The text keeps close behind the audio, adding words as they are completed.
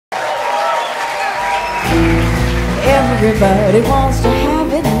Everybody wants to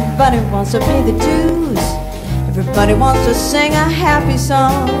have it, everybody wants to pay the dues. Everybody wants to sing a happy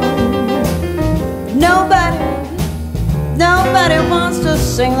song. Nobody wants to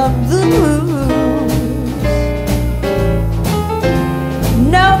sing the blues.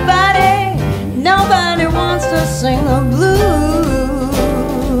 Nobody wants to sing the blues.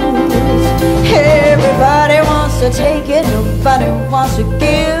 Everybody wants to take it, nobody wants to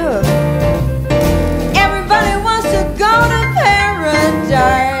give. Everybody wants to go to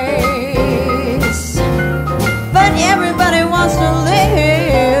paradise, but everybody wants to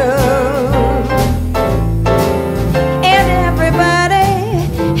live. And everybody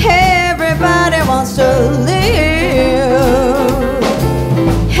wants to live.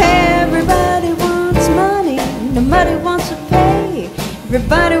 Everybody wants money, nobody wants to pay.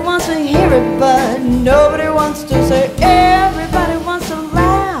 Everybody wants to hear it, but nobody wants to say. Everybody wants to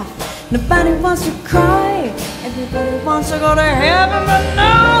laugh, nobody wants to cry. Everybody wants to go to heaven, but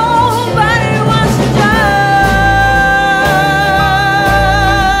nobody